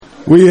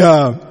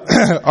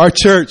Our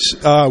church,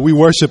 we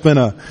worship in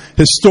a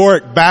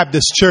historic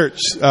Baptist church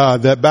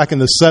that back in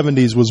the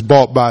 70s was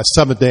bought by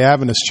Seventh-day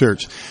Adventist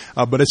Church.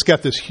 But it's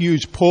got this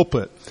huge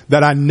pulpit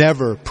that I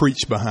never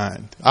preach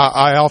behind.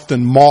 I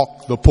often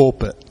mock the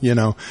pulpit,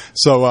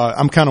 So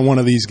I'm kind of one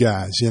of these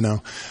guys,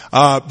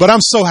 But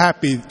I'm so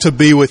happy to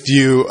be with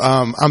you.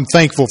 I'm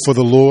thankful for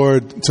the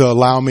Lord to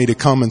allow me to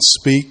come and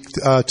speak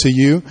to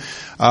you.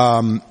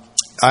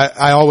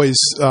 I always,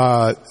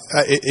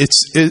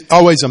 it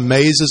always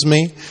amazes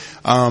me,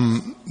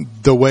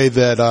 the way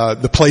that,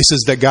 the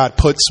places that God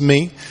puts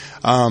me.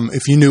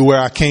 If you knew where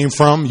I came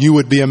from, you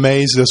would be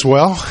amazed as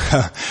well.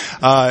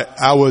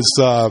 I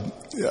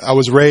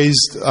was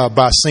raised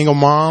by a single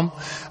mom.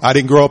 I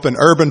didn't grow up in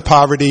urban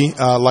poverty,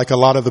 like a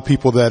lot of the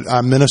people that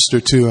I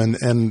minister to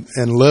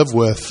and live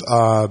with.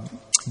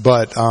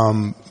 But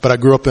I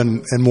grew up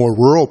in more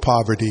rural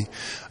poverty,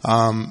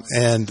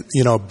 and,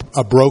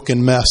 a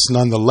broken mess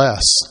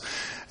nonetheless.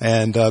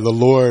 And, the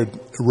Lord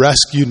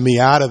rescued me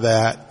out of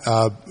that,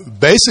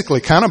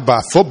 basically kind of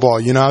by football.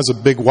 I was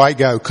a big white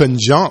guy who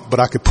couldn't jump, but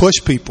I could push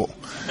people.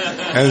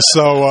 And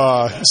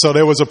so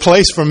there was a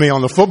place for me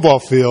on the football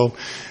field.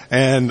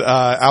 And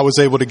I was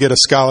able to get a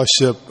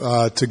scholarship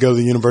to go to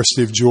the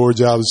University of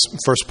Georgia. I was the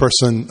first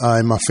person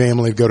in my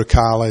family to go to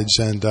college,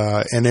 and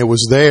it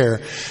was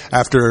there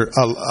after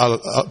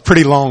a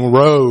pretty long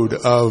road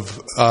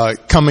of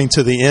coming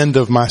to the end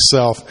of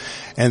myself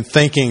and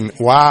thinking,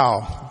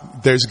 wow,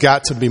 there's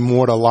got to be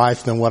more to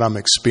life than what I'm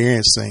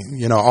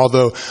experiencing.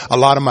 Although a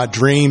lot of my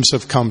dreams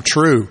have come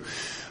true.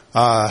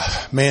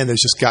 Man,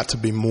 there's just got to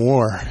be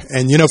more.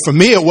 And, for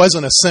me, it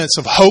wasn't a sense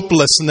of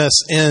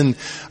hopelessness in,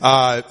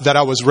 that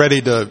I was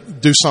ready to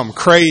do something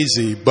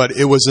crazy, but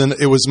it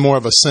was more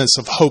of a sense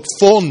of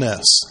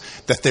hopefulness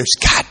that there's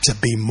got to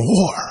be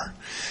more.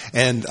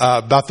 And,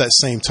 about that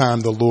same time,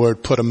 the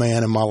Lord put a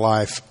man in my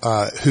life,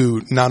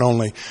 who not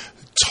only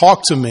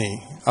talked to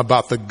me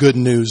about the good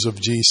news of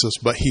Jesus,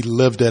 but he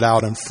lived it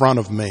out in front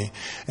of me.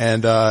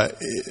 And I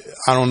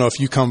don't know if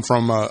you come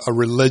from a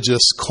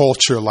religious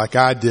culture like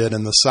I did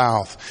in the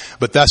South,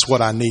 but that's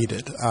what I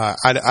needed.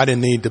 I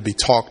didn't need to be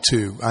talked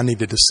to. I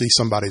needed to see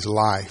somebody's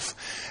life.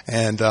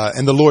 And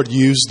the Lord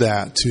used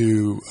that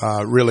to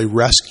really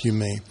rescue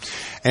me.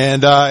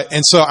 And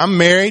so I'm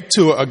married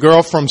to a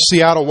girl from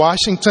Seattle,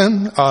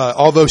 Washington.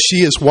 Although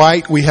she is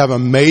white, we have a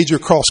major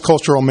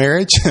cross-cultural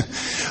marriage.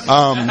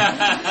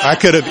 I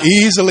could have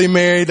easily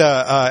married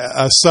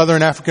a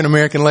Southern African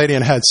American lady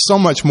and had so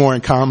much more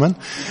in common.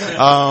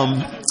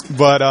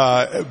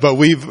 But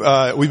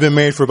we've been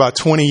married for about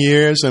 20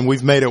 years and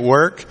we've made it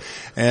work.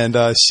 And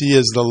she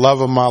is the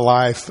love of my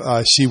life.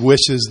 She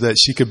wishes that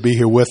she could be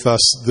here with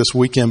us this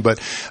weekend. But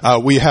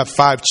we have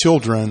 5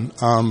 children,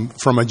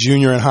 from a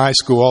junior in high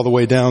school all the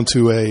way down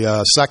to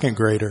a second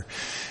grader.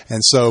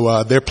 And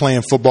so they're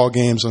playing football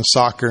games and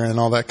soccer and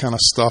all that kind of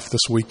stuff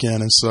this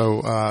weekend. And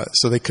so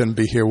they couldn't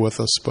be here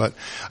with us. But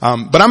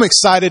I'm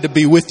excited to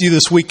be with you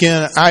this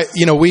weekend. I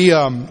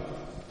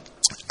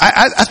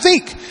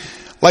think,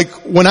 like,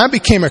 when I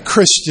became a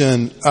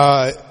Christian,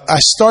 I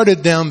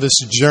started down this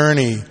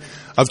journey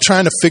of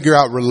trying to figure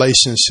out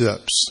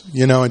relationships,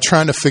 and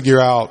trying to figure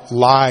out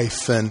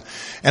life. And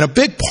a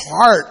big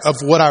part of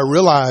what I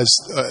realized,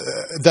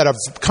 that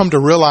I've come to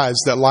realize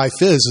that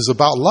life is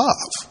about love.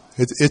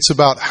 It's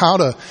about how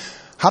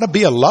to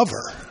be a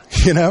lover.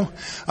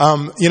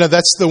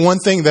 That's the one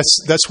thing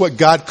that's what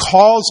God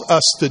calls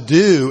us to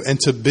do and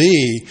to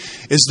be,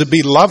 is to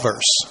be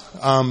lovers,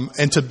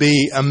 and to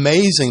be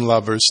amazing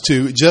lovers,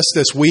 to just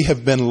as we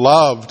have been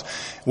loved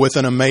with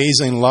an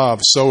amazing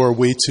love, so are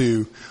we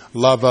to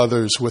love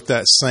others with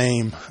that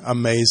same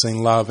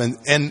amazing love.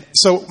 And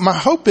so my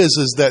hope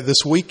is that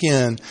this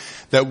weekend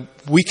that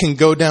we can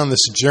go down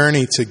this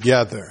journey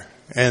together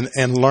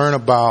and learn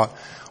about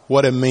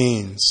what it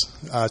means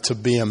to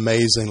be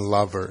amazing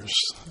lovers.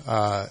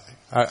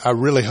 I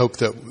really hope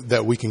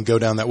that we can go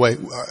down that way.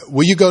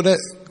 Will you go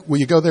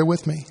there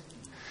with me?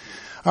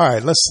 All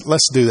right,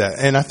 let's do that.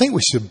 And I think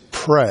we should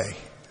pray.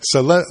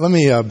 So let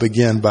me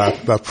begin by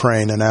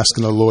praying and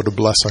asking the Lord to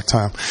bless our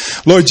time.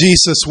 Lord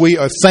Jesus, we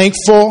are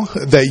thankful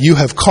that you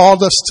have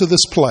called us to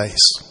this place.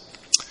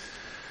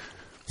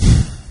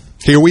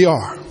 Here we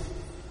are.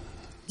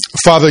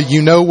 Father,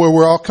 you know where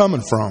we're all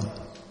coming from.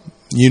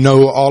 You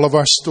know all of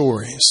our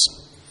stories.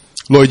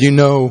 Lord, you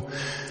know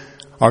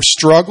our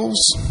struggles.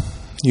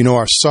 You know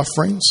our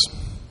sufferings.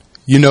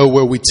 You know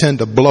where we tend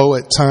to blow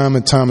it time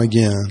and time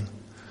again.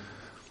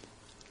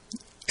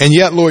 And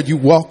yet, Lord, you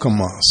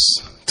welcome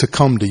us to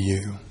come to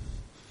you.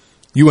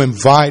 You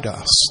invite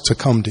us to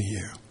come to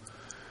you.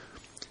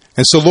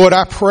 And so, Lord,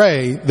 I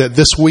pray that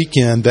this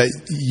weekend that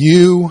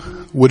you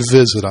would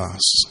visit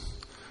us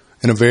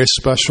in a very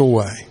special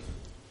way.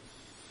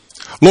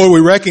 Lord,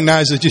 we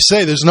recognize that you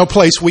say there's no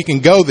place we can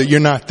go that you're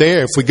not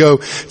there. If we go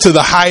to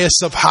the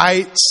highest of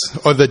heights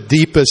or the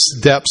deepest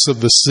depths of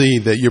the sea,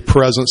 that your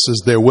presence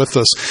is there with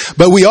us.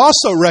 But we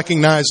also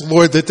recognize,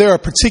 Lord, that there are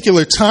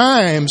particular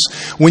times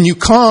when you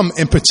come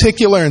in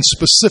particular and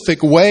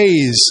specific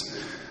ways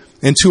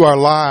into our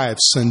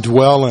lives and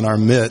dwell in our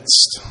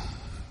midst.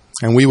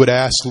 And we would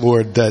ask,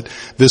 Lord, that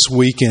this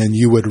weekend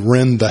you would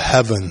rend the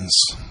heavens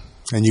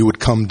and you would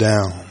come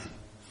down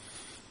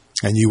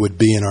and you would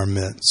be in our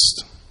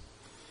midst.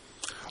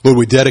 Lord,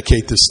 we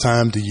dedicate this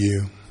time to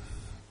you.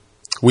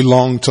 We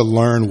long to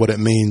learn what it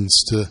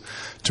means to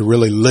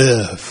really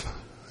live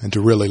and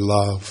to really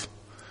love.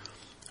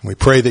 And we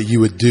pray that you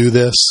would do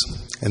this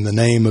in the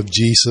name of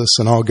Jesus,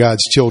 and all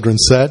God's children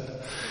said,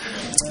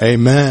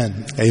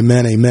 amen,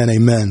 amen, amen,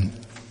 amen.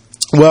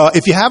 Well,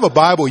 if you have a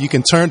Bible, you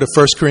can turn to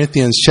 1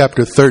 Corinthians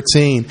chapter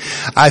 13.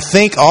 I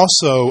think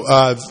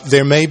also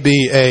there may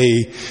be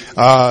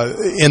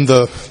in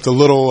the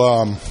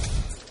little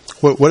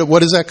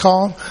what is that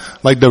called?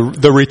 Like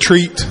the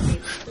retreat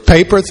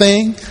paper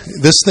thing,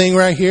 this thing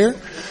right here.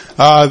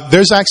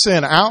 There's actually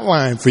an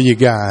outline for you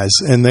guys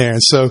in there.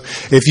 And so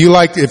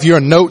if you're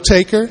a note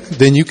taker,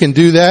 then you can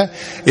do that.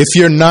 If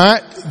you're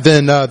not,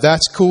 then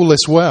that's cool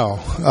as well.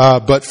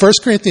 But 1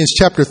 Corinthians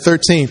chapter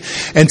 13.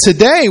 And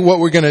today what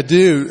we're going to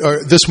do,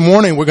 or this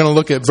morning we're going to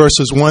look at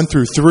verses 1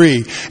 through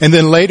 3. And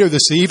then later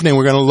this evening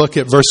we're going to look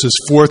at verses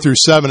 4 through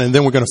 7. And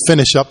then we're going to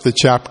finish up the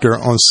chapter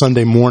on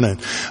Sunday morning.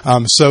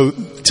 So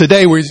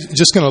today we're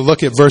just going to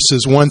look at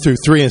verses 1 through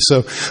 3. And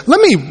so let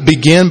me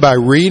begin by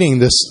reading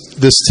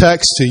this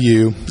text to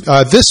you.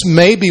 This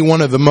may be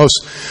one of the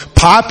most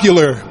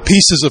popular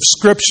pieces of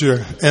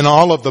scripture in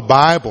all of the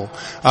Bible.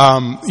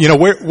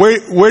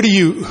 Where do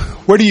you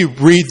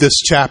read this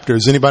chapter?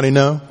 Does anybody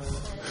know?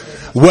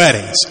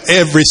 Weddings,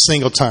 every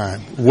single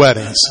time.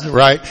 Weddings,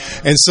 right?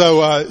 And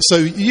so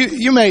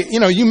you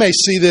may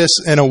see this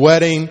in a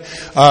wedding.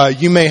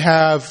 You may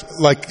have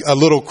like a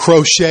little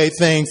crochet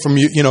thing from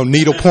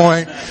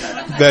needlepoint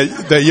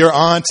that your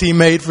auntie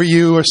made for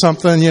you or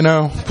something.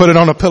 Put it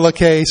on a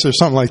pillowcase or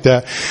something like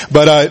that.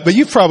 But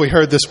you've probably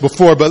heard this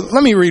before. But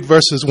let me read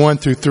verses 1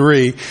 through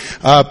 3.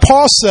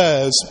 Paul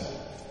says,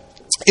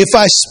 "If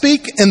I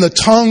speak in the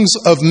tongues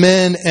of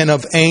men and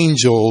of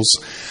angels,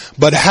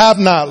 but have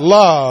not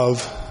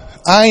love,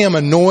 I am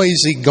a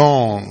noisy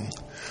gong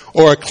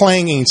or a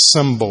clanging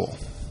cymbal.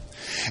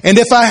 And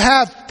if I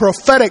have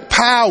prophetic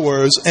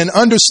powers and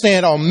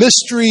understand all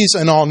mysteries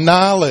and all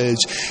knowledge,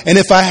 and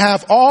if I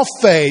have all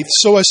faith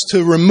so as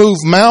to remove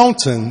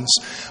mountains,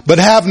 but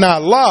have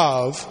not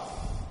love,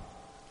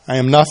 I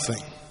am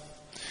nothing.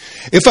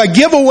 If I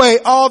give away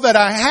all that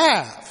I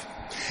have,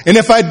 and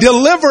if I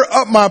deliver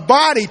up my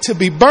body to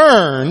be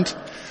burned,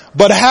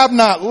 but have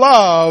not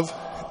love,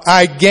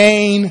 I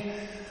gain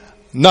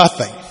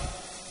nothing."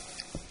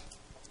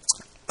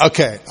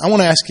 Okay, I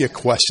want to ask you a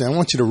question. I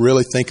want you to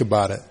really think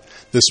about it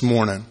this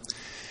morning.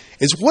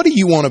 What do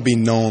you want to be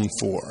known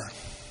for?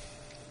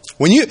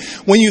 When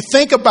you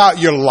think about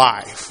your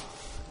life,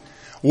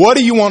 what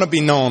do you want to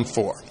be known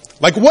for?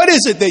 Like, what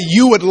is it that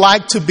you would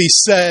like to be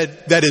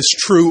said that is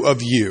true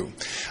of you?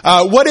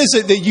 What is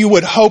it that you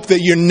would hope that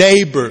your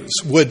neighbors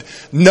would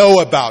know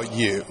about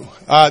you?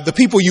 The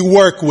people you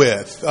work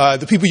with,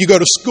 the people you go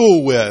to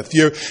school with,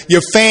 your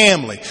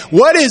family.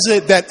 What is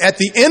it that at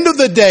the end of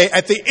the day,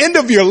 at the end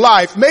of your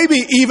life,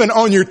 maybe even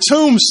on your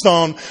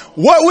tombstone,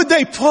 what would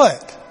they put?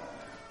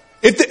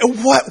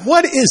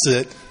 What is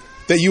it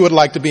that you would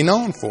like to be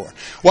known for?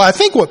 Well, I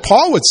think what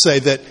Paul would say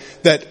that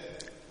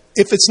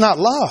if it's not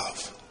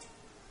love,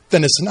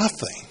 then it's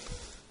nothing.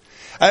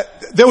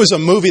 There was a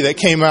movie that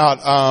came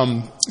out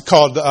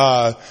called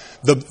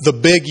The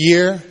Big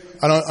Year.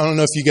 I don't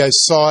know if you guys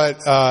saw it.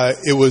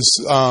 It was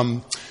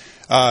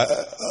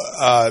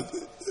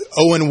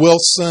Owen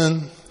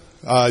Wilson,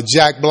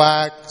 Jack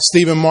Black,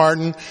 Stephen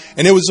Martin,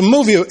 and it was a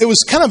movie. It was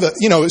kind of it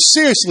was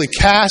seriously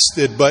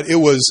casted, but it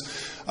was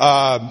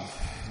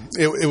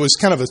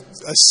kind of a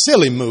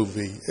silly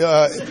movie.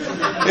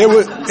 It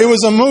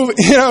was a movie.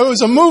 It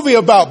was a movie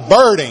about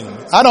birding.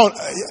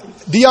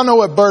 Do y'all know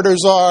what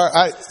birders are?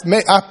 I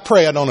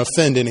pray I don't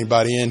offend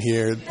anybody in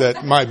here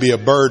that might be a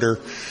birder.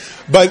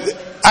 But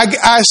I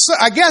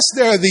guess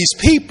there are these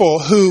people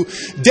who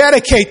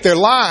dedicate their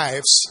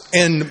lives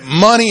and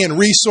money and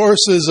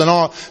resources and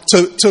all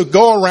to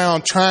go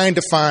around trying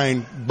to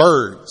find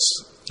birds,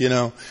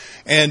 And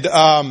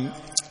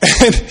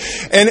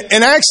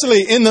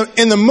actually in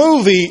the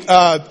movie,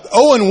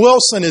 Owen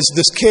Wilson is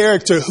this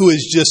character who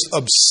is just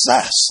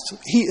obsessed.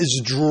 He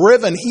is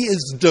driven. He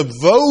is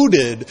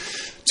devoted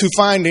to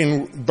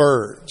finding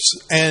birds,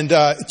 and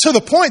to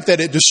the point that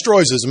it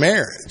destroys his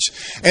marriage.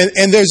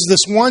 And there's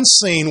this one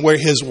scene where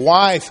his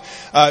wife,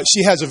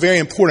 she has a very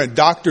important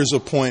doctor's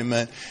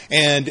appointment,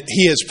 and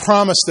he has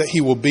promised that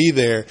he will be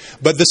there.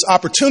 But this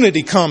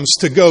opportunity comes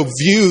to go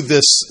view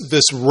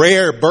this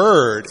rare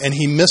bird, and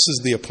he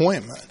misses the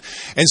appointment.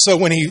 And so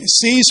when he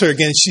sees her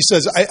again, she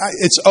says,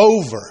 "It's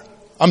over.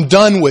 I'm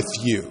done with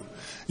you.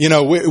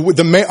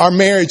 Our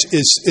marriage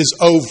is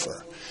over."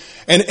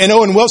 And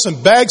Owen Wilson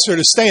begs her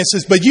to stay and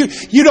says, "But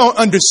you don't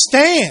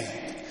understand.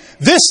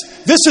 This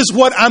is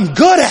what I'm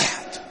good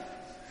at.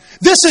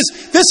 This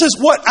is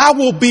what I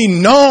will be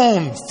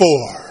known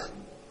for.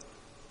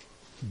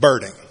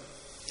 Birding."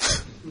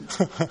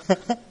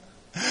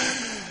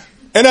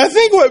 And I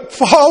think what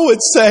Paul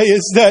would say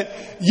is that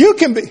you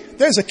can be,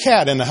 there's a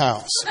cat in the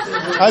house.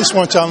 I just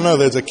want y'all to know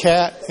there's a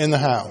cat in the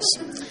house.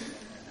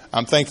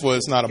 I'm thankful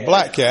it's not a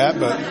black cat,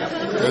 but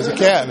there's a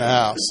cat in the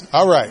house.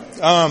 All right.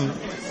 I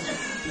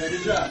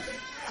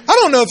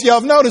don't know if y'all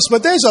have noticed,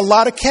 but there's a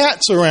lot of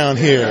cats around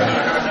here.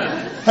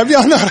 Have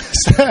y'all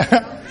noticed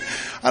that?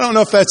 I don't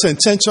know if that's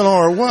intentional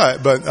or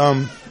what, but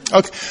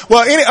okay.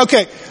 Well,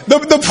 okay. The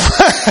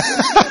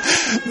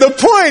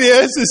point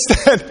is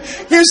that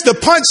here's the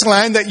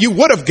punchline that you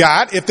would have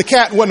got if the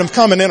cat wouldn't have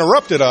come and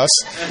interrupted us.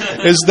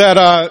 Is that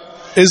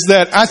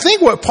I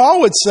think what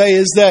Paul would say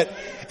is that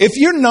if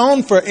you're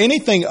known for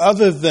anything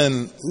other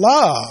than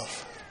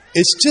love,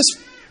 it's just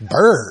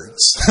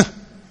birds.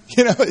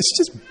 It's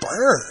just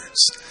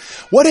birds.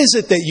 What is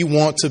it that you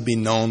want to be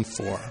known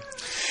for?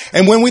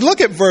 And when we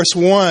look at verse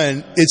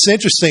 1, it's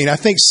interesting. I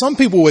think some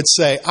people would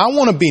say, I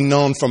want to be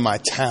known for my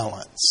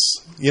talents.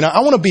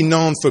 I want to be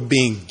known for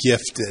being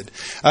gifted.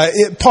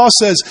 Paul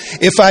says,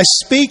 if I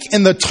speak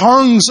in the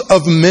tongues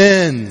of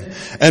men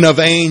and of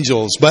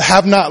angels, but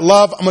have not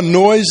love, I'm a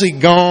noisy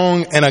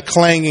gong and a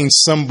clanging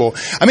cymbal.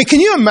 I mean,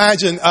 can you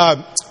imagine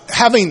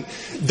having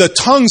the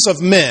tongues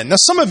of men? Now,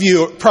 some of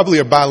you probably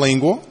are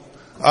bilingual,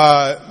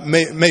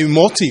 maybe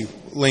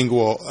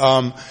multilingual.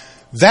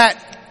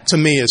 That, to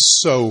me,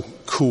 is so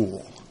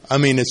cool. I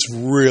mean, it's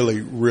really,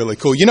 really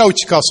cool. You know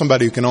what you call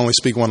somebody who can only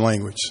speak one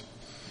language?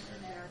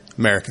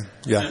 American,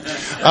 yeah.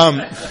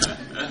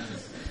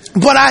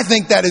 But I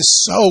think that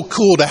is so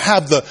cool to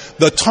have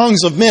the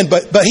tongues of men.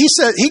 But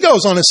he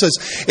goes on and says,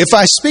 if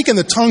I speak in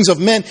the tongues of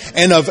men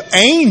and of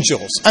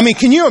angels. I mean,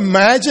 can you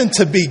imagine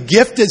to be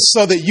gifted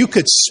so that you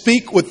could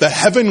speak with the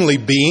heavenly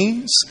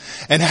beings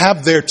and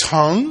have their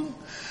tongue?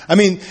 I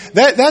mean,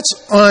 that's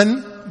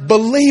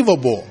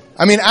unbelievable.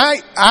 I mean,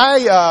 I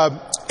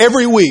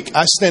every week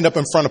I stand up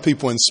in front of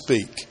people and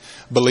speak,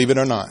 believe it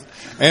or not.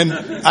 And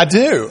I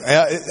do.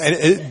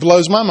 It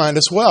blows my mind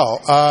as well.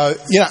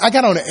 I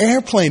got on an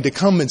airplane to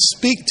come and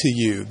speak to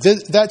you.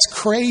 That's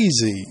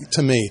crazy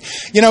to me.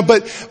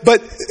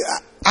 But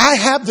I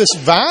have this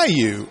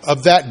value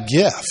of that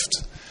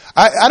gift.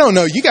 I don't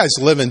know. You guys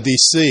live in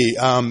D.C.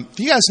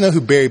 Do you guys know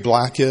who Barry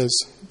Black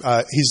is?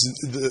 He's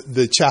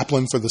the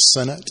chaplain for the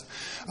Senate.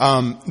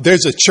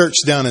 There's a church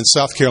down in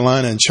South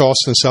Carolina, in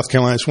Charleston, South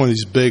Carolina. It's one of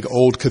these big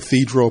old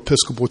cathedral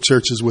Episcopal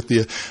churches with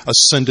the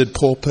ascended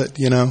pulpit,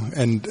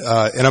 and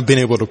I've been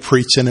able to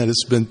preach in it.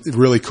 It's been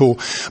really cool.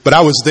 But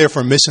I was there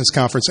for a missions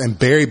conference, and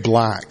Barry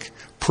Black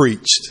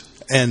preached.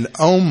 And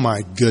oh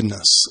my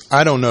goodness,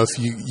 I don't know if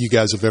you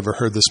guys have ever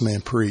heard this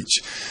man preach,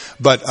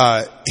 but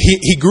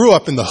he grew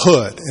up in the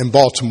hood in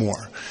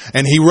Baltimore,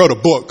 and he wrote a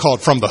book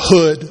called From the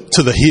Hood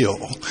to the Hill.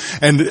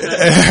 And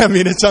I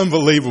mean, it's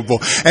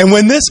unbelievable. And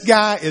when this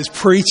guy is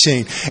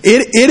preaching,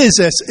 it is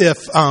as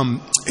if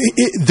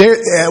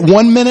at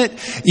 1 minute,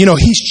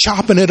 he's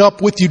chopping it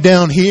up with you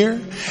down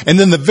here, and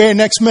then the very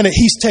next minute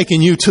he's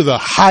taking you to the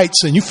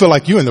heights, and you feel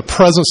like you're in the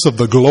presence of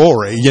the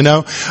glory.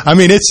 I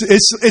mean,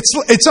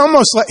 it's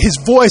almost like his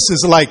voice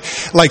is like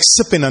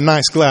sipping a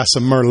nice glass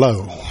of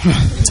Merlot.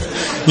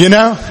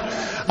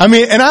 I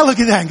mean, and I look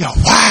at that and go,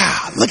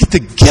 wow, look at the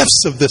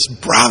gifts of this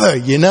brother,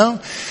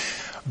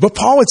 But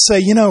Paul would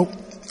say,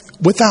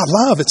 without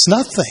love, it's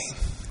nothing.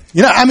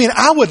 I mean,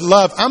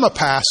 I'm a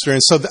pastor,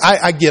 and so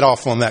I get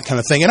off on that kind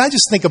of thing. And I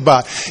just think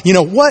about,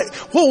 what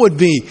would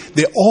be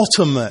the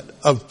ultimate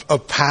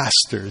of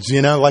pastors,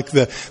 like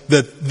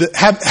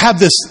have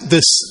this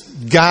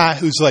guy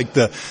who's like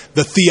the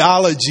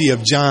theology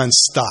of John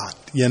Stott,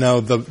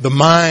 the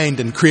mind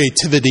and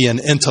creativity and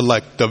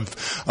intellect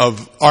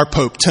of our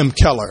Pope Tim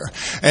Keller,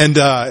 and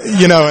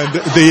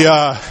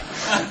the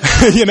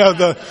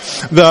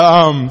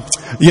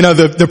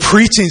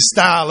preaching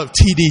style of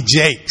T.D.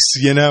 Jakes,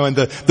 and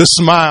the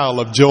smile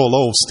of Joel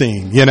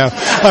Osteen,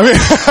 I mean,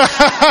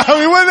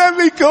 wouldn't that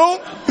be cool?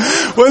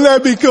 Wouldn't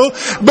that be cool?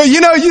 But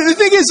the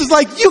thing is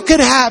like you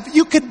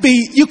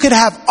could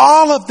have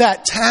all of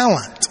that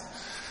talent,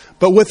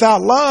 but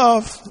without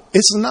love,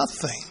 it's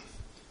nothing.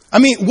 I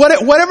mean,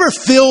 whatever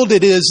field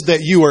it is that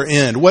you are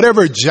in,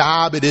 whatever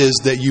job it is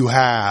that you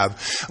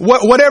have,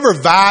 whatever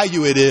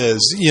value it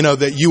is,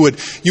 that you would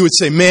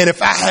say, man,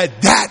 if I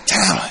had that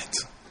talent.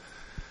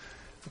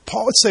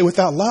 Paul would say,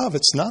 without love,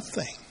 it's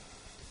nothing.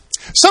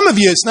 Some of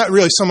you, it's not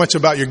really so much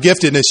about your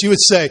giftedness. You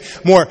would say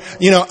more,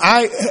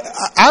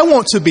 I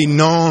want to be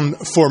known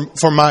for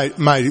my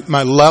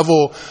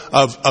level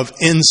of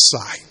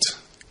insight,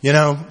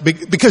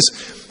 because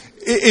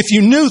if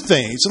you knew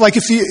things, like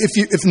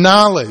if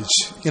knowledge,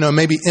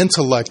 maybe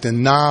intellect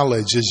and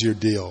knowledge is your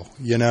deal,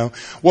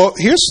 Well,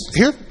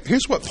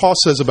 here's what Paul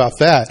says about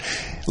that.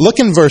 Look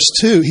in verse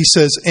 2. He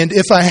says, and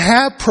if I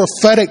have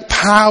prophetic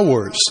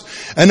powers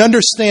and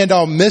understand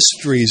all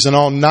mysteries and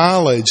all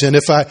knowledge, and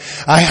if I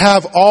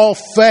have all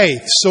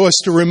faith so as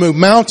to remove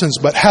mountains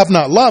but have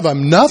not love,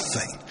 I'm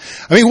nothing.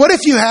 I mean, what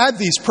if you had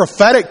these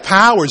prophetic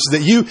powers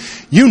that you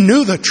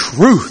knew the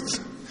truth?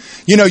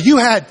 You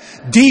had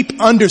deep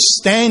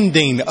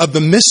understanding of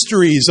the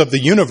mysteries of the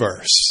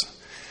universe.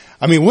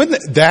 I mean,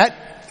 wouldn't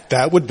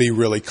that would be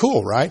really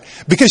cool, right?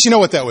 Because you know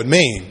what that would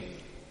mean?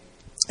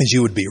 is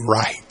you would be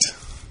right.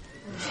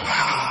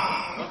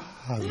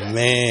 Oh,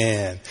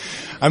 man.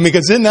 I mean,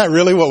 because isn't that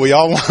really what we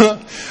all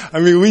want? I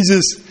mean,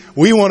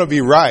 we want to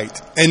be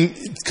right. And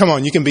come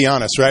on, you can be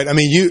honest, right? I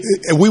mean,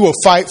 we will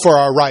fight for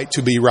our right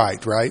to be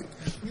right, right?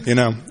 You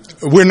know,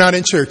 we're not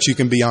in church. You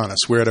can be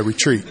honest. We're at a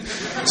retreat.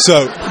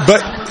 So,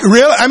 but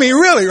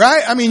really,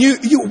 right? I mean,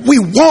 we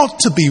want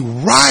to be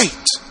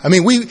right. I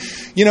mean, the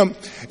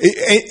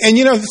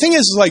thing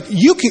is, like,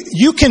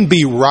 you can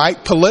be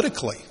right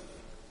politically.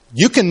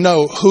 You can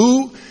know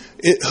who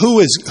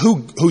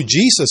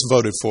Jesus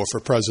voted for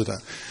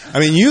president. I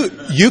mean,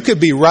 you could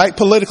be right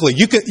politically.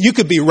 You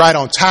could be right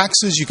on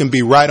taxes. You can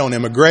be right on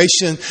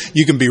immigration.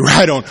 You can be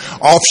right on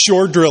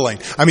offshore drilling.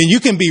 I mean, you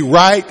can be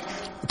right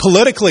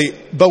politically,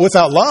 but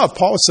without love,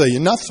 Paul would say,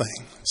 you're nothing.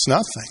 It's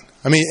nothing.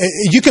 I mean,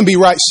 you can be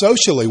right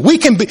socially. We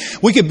could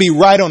be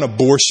right on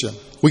abortion.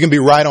 We can be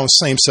right on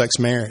same-sex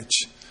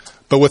marriage,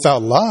 but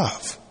without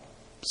love,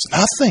 it's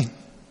nothing.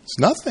 It's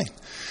nothing.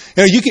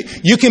 You know,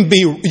 you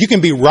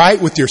can be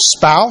right with your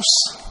spouse,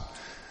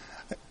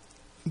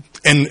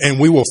 and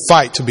we will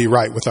fight to be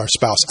right with our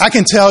spouse. I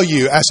can tell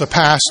you, as a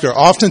pastor,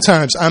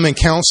 oftentimes I'm in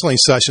counseling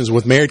sessions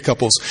with married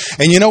couples,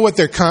 and you know what?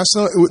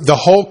 The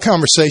whole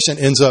conversation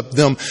ends up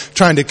them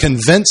trying to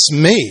convince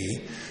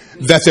me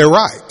that they're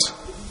right.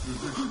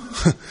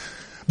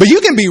 But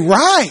you can be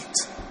right,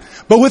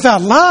 but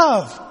without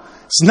love,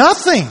 it's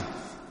nothing.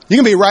 You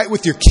can be right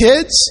with your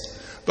kids,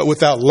 but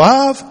without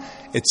love,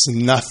 it's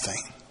nothing.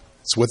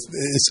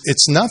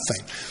 It's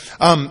nothing.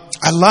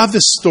 I love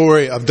this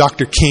story of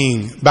Dr.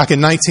 King. Back in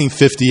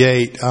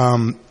 1958,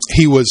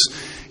 he was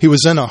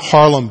in a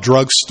Harlem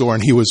drugstore,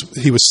 and he was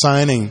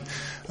signing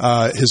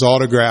his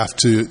autograph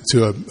to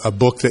a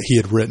book that he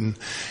had written.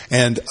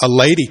 And a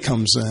lady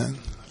comes in,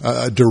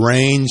 a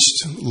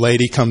deranged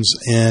lady comes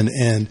in,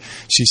 and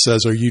she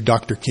says, "Are you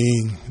Dr.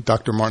 King,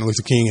 Dr. Martin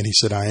Luther King?" And he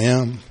said, "I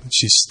am."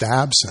 She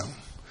stabs him.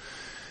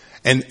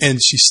 And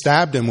she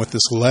stabbed him with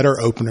this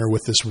letter opener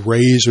with this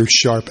razor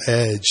sharp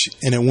edge,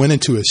 and it went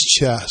into his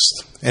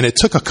chest. And it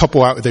took a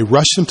couple hours. They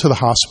rushed him to the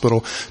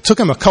hospital. Took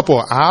him a couple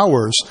of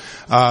hours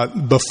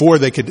before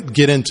they could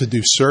get in to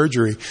do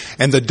surgery.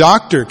 And the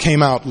doctor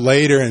came out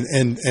later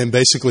and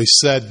basically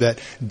said that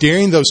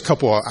during those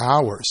couple of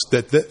hours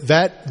that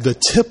the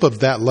tip of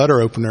that letter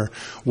opener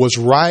was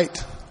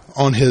right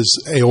on his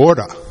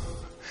aorta.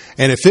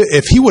 And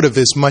if he would have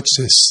as much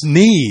as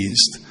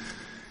sneezed,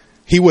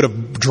 he would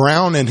have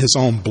drowned in his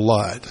own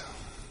blood.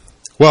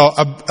 Well,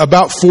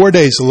 about 4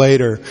 days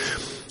later,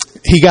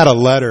 he got a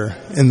letter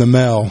in the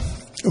mail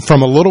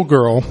from a little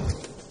girl,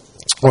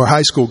 or a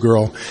high school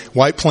girl,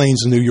 White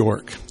Plains, New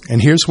York.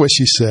 And here's what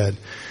she said.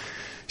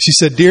 She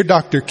said, "Dear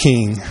Dr.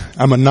 King,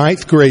 I'm a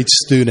 9th grade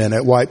student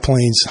at White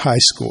Plains High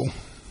School.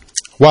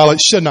 While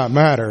it should not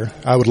matter,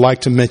 I would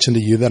like to mention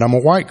to you that I'm a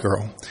white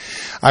girl.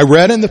 I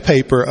read in the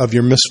paper of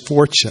your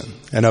misfortune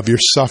and of your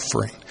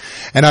suffering.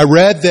 And I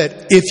read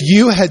that if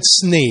you had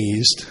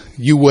sneezed,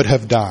 you would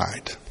have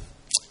died.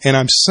 And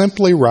I'm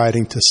simply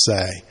writing to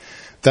say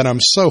that I'm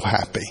so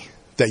happy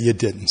that you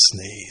didn't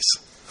sneeze."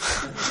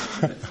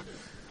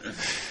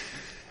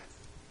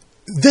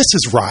 This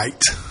is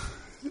right.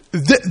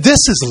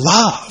 This is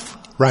love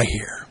right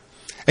here.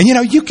 And you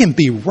know, you can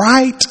be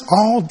right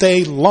all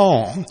day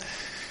long.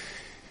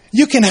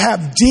 You can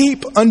have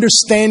deep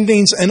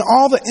understandings and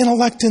all the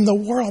intellect in the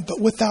world, but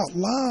without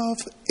love,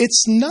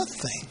 it's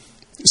nothing.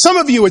 Some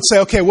of you would say,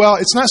 okay, well,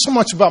 it's not so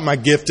much about my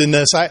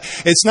giftedness.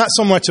 It's not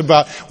so much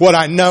about what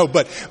I know,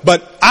 but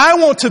I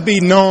want to be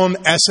known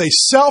as a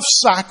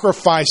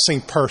self-sacrificing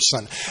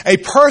person, a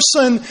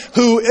person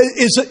who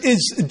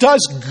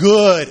does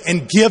good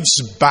and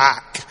gives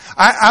back.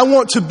 I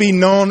want to be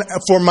known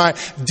for my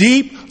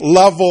deep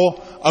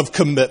level of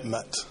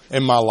commitment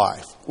in my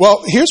life.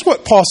 Well, here's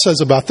what Paul says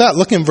about that.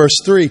 Look in verse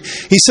 3.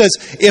 He says,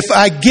 "If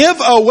I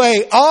give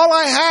away all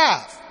I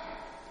have."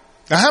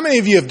 Now, how many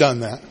of you have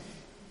done that?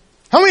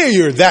 How many of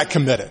you are that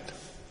committed?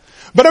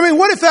 But I mean,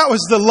 what if that was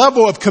the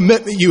level of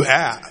commitment you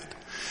had?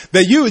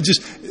 That you would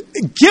just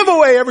give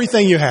away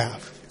everything you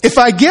have. If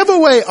I give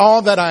away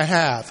all that I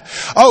have.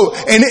 Oh,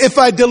 and if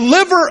I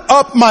deliver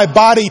up my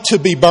body to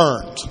be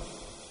burned.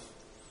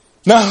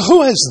 Now,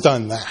 who has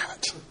done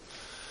that?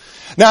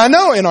 Now, I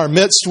know in our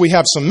midst we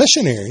have some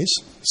missionaries,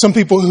 some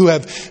people who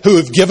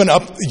have given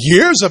up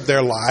years of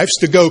their lives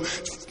to go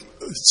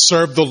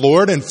serve the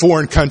Lord in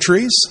foreign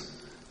countries,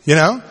 you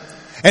know.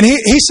 And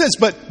he says,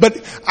 but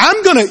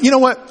I'm going to, you know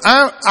what?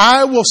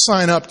 I will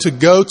sign up to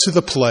go to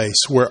the place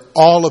where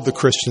all of the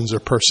Christians are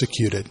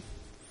persecuted.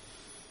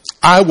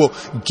 I will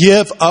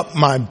give up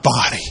my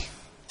body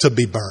to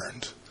be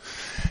burned.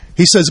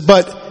 He says,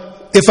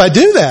 but if I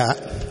do that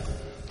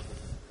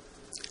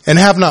and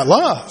have not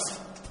love,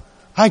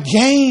 I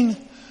gain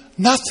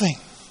nothing.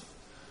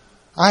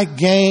 I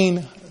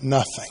gain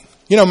nothing.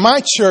 You know,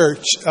 my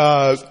church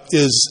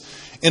is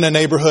in a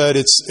neighborhood.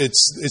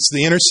 It's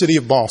the inner city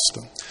of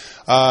Boston.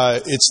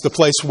 It's the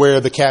place where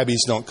the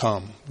cabbies don't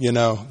come, you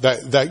know,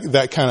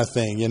 that kind of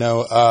thing, you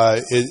know.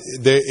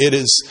 It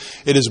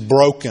is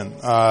broken.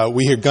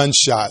 We hear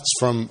gunshots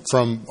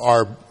from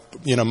our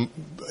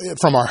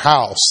from our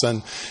house,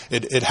 and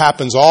it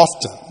happens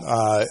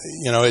often.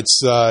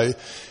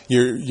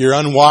 You're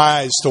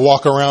unwise to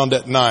walk around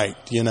at night,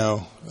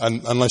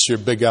 unless you're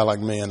a big guy like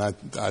me, and I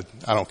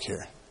don't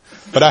care.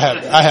 But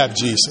I have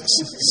Jesus,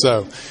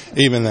 so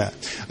even that.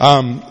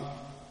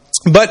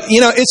 But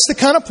it's the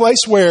kind of place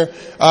where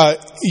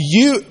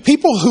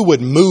people who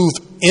would move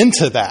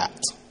into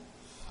that,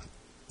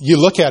 you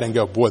look at it and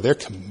go, boy, they're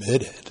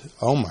committed.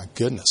 Oh my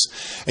goodness.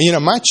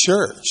 And my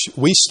church,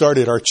 we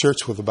started our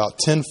church with about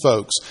 10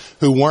 folks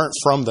who weren't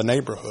from the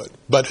neighborhood,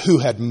 but who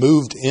had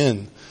moved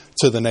in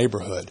to the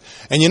neighborhood.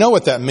 And you know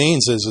what that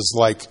means is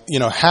like,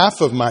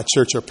 half of my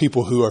church are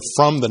people who are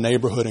from the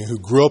neighborhood and who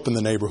grew up in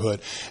the neighborhood.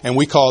 And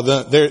we call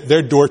them,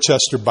 they're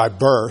Dorchester by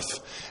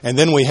birth. And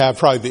then we have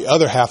probably the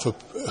other half of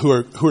who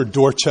are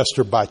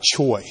Dorchester by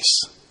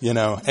choice.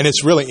 And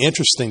it's really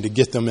interesting to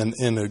get them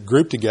in a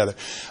group together.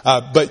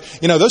 But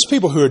those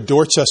people who are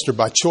Dorchester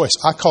by choice,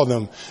 I call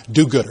them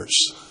do-gooders.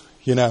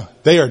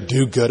 They are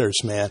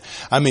do-gooders, man.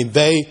 I mean,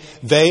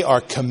 they are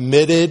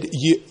committed.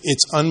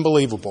 It's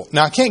unbelievable.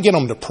 Now, I can't get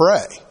them to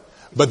pray,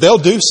 but they'll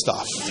do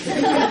stuff.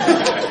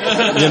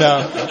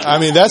 I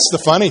mean, that's the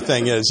funny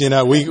thing is,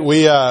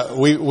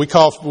 we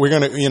call, we're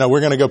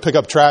going to go pick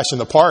up trash in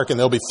the park, and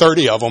there'll be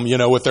 30 of them,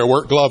 with their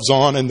work gloves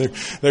on and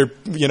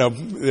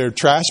their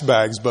trash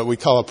bags, but we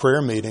call a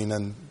prayer meeting,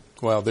 and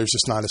well, there's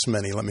just not as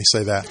many, let me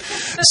say that.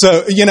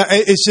 So,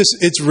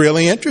 it's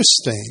really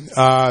interesting.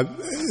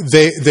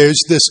 There's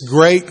this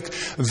great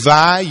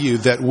value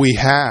that we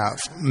have,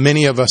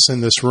 many of us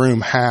in this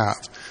room have,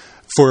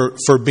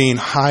 for being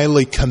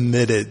highly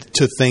committed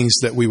to things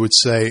that we would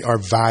say are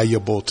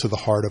valuable to the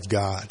heart of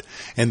God.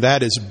 And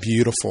that is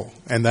beautiful.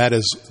 And that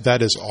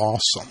is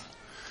awesome.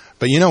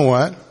 But you know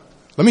what?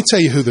 Let me tell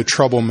you who the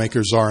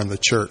troublemakers are in the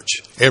church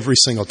every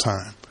single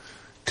time.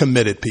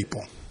 Committed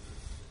people.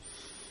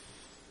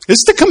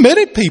 It's the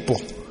committed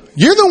people.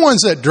 You're the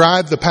ones that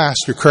drive the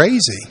pastor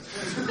crazy.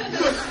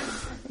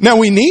 Now,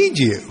 we need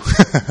you.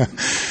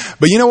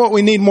 But you know what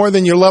we need more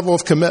than your level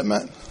of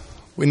commitment?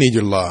 We need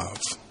your love.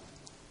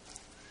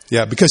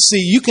 Yeah, because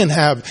see, you can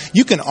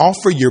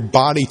offer your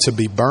body to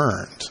be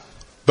burned,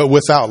 but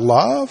without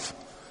love,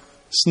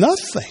 it's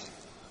nothing.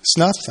 It's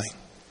nothing.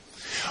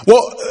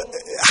 Well,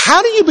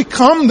 how do you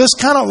become this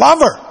kind of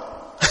lover?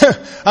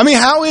 I mean,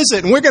 how is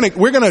it? And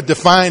we're gonna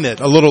define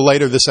it a little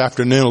later this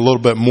afternoon, a little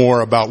bit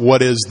more about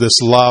what is this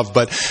love.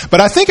 But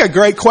I think a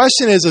great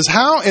question is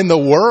how in the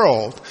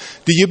world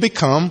do you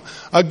become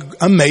an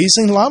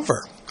amazing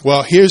lover?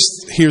 Well, here's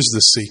the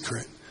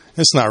secret.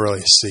 It's not really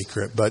a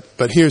secret,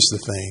 but here's the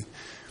thing.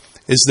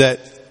 Is that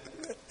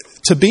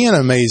to be an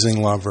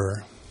amazing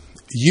lover,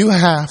 you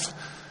have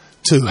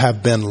to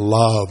have been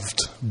loved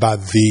by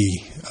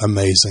the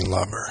amazing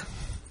lover.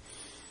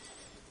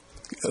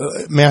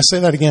 May I say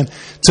that again?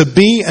 To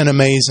be an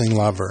amazing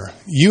lover,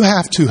 you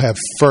have to have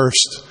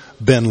first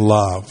been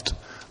loved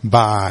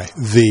by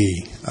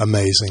the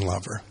amazing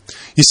lover.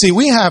 You see,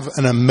 we have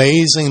an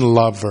amazing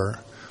lover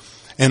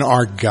in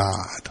our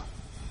God.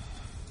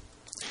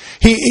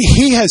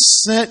 He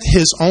has sent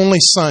His only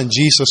Son,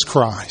 Jesus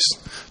Christ,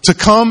 to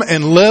come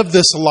and live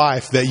this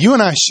life that you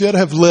and I should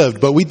have lived,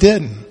 but we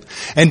didn't.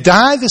 And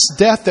die this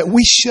death that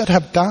we should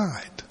have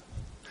died.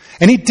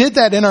 And He did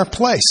that in our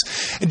place.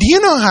 Do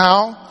you know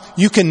how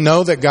you can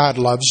know that God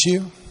loves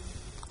you?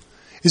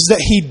 Is that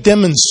He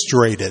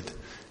demonstrated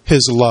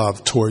His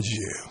love towards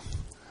you.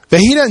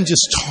 That He doesn't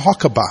just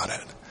talk about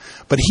it,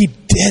 but He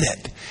did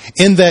it.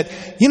 In that,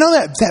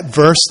 that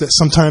verse that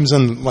sometimes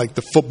in like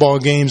the football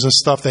games and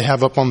stuff they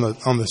have up on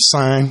the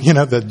sign,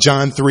 the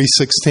John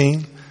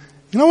 3:16.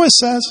 You know what it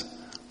says?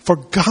 For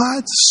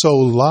God so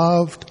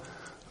loved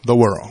the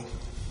world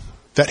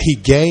that He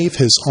gave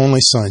His only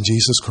Son,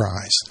 Jesus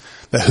Christ,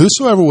 that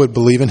whosoever would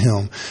believe in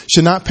Him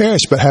should not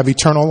perish but have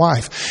eternal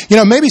life.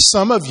 Maybe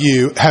some of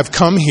you have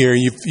come here.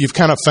 You've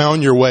kind of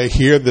found your way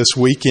here this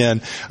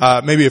weekend.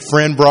 Maybe a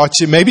friend brought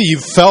you. Maybe you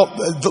felt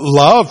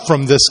love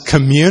from this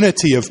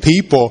community of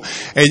people,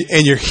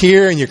 and you're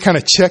here and you're kind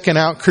of checking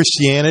out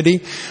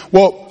Christianity.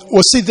 Well,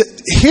 see,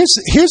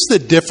 here's the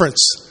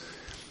difference.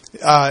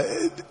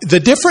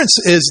 The difference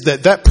is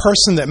that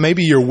person that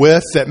maybe you're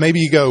with, that maybe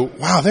you go,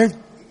 wow,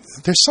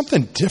 there's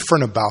something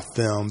different about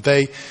them.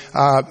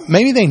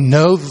 Maybe they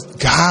know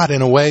God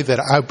in a way that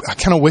I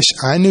kind of wish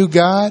I knew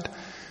God.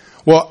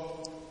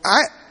 Well,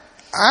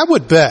 I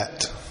would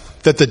bet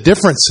that the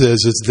difference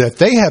is that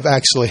they have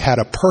actually had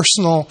a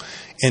personal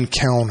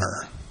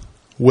encounter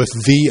with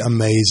the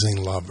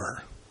amazing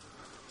lover.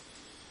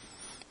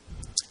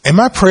 And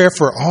my prayer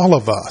for all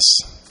of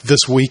us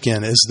this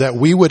weekend is that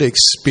we would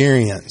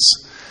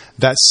experience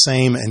that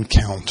same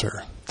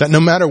encounter. That no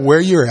matter where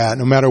you're at,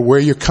 no matter where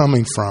you're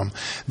coming from,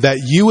 that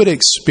you would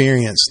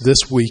experience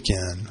this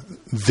weekend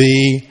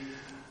the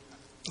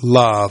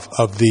love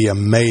of the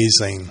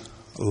amazing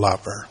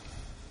lover.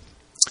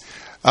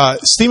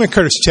 Stephen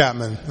Curtis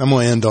Chapman, I'm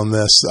going to end on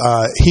this.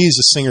 He's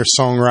a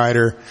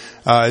singer-songwriter.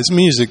 His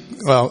music,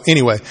 well,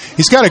 anyway,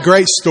 he's got a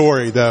great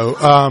story, though.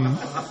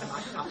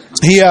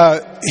 He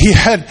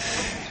had...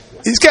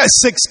 He's got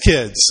 6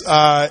 kids,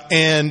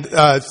 and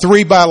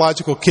 3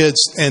 biological kids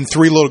and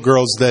 3 little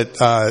girls that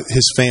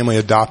his family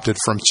adopted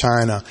from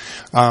China.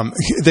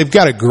 They've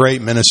got a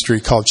great ministry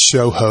called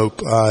Show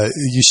Hope.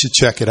 You should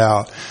check it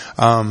out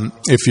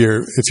if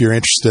you're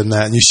interested in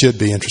that, and you should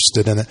be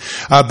interested in it.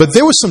 But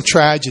there was some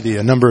tragedy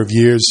a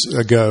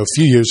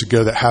few years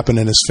ago, that happened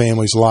in his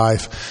family's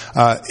life.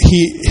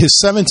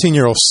 His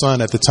 17-year-old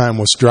son at the time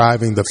was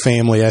driving the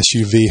family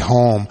SUV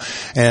home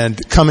and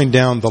coming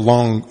down the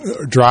long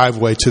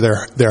driveway to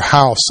their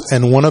house,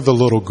 and one of the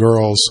little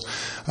girls,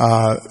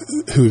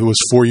 who was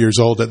 4 years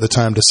old at the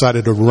time,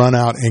 decided to run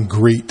out and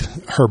greet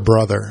her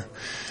brother.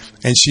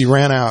 And she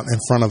ran out in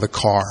front of the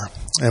car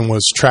and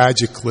was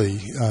tragically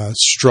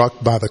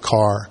struck by the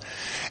car.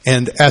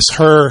 And as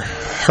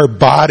her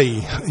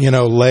body,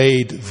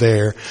 laid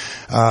there,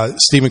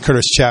 Stephen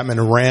Curtis Chapman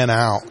ran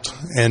out,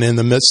 and in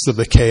the midst of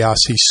the chaos,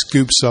 he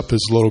scoops up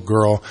his little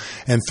girl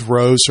and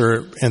throws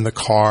her in the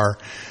car.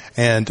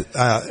 And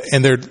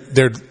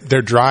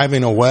they're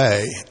driving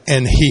away,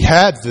 and he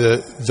had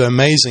the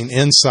amazing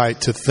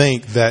insight to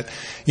think that,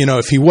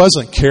 if he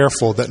wasn't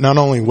careful, that not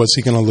only was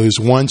he going to lose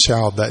one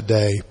child that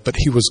day, but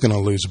he was going to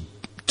lose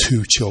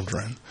 2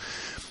 children.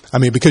 I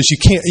mean, because you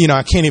can't,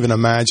 I can't even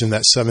imagine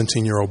that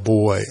 17-year-old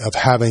boy of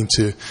having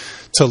to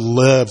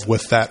live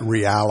with that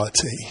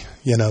reality,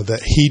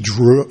 that he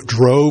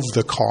drove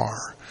the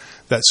car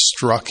that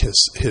struck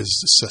his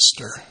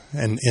sister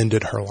and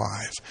ended her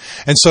life.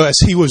 And so as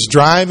he was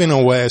driving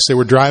away, as they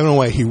were driving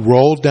away, he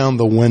rolled down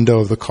the window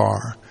of the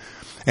car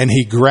and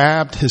he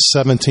grabbed his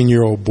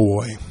 17-year-old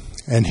boy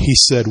and he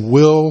said,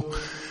 "Will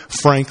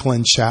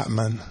Franklin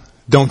Chapman,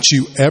 don't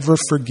you ever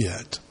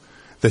forget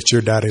that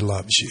your daddy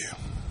loves you."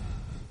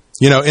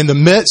 In the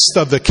midst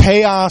of the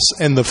chaos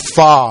and the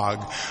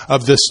fog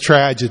of this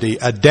tragedy,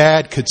 a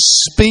dad could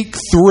speak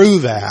through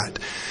that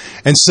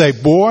and say,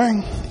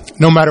 "Boy,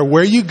 no matter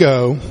where you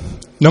go,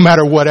 no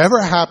matter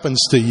whatever happens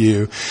to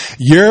you,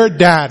 your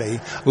daddy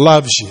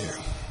loves you."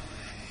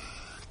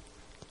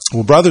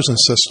 Well, brothers and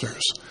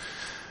sisters,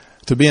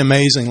 to be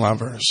amazing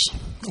lovers,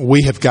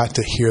 we have got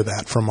to hear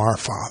that from our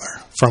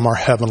Father, from our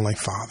Heavenly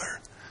Father.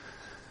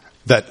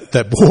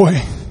 That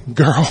boy,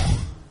 girl,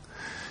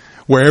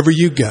 wherever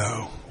you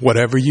go,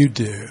 whatever you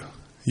do,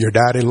 your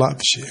daddy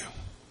loves you.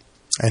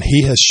 And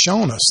he has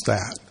shown us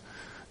that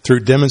through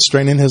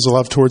demonstrating his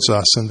love towards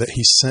us, and that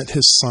he sent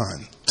his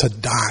son to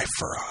die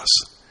for us.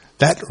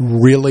 That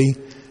really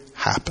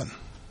happened.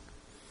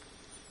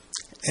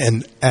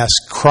 And as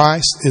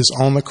Christ is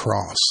on the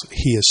cross,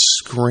 he is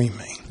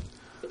screaming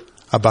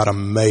about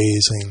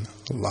amazing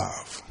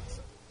love.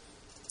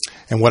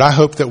 And what I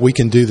hope that we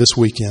can do this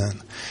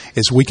weekend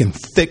is we can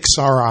fix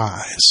our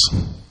eyes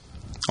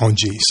on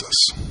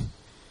Jesus.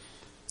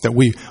 That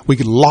we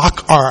can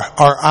lock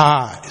our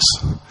eyes,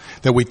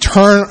 that we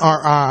turn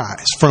our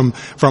eyes from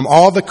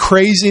all the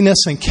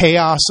craziness and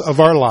chaos of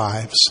our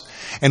lives,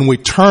 and we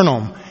turn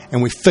them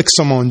and we fix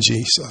them on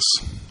Jesus.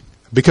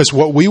 Because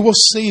what we will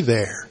see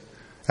there,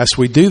 as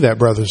we do that,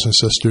 brothers and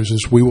sisters,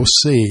 is we will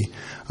see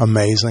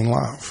amazing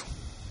love.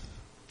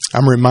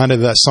 I'm reminded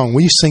of that song.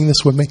 Will you sing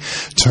this with me?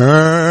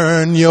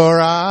 Turn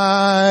your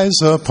eyes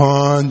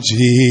upon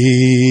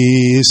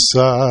Jesus.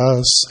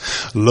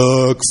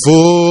 Look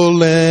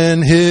full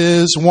in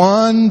his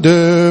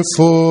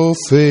wonderful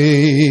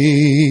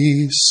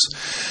face.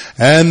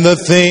 And the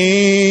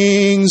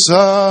things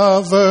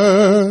of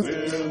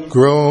earth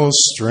grow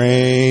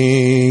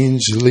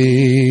strangely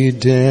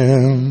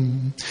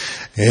dim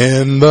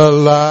in the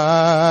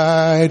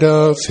light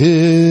of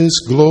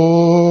his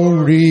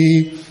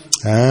glory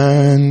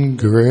and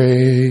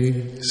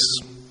grace.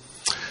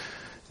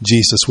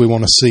 Jesus, we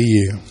want to see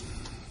you.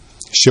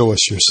 Show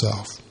us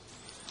yourself.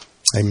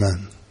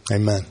 Amen.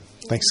 Amen.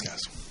 Thanks,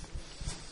 guys.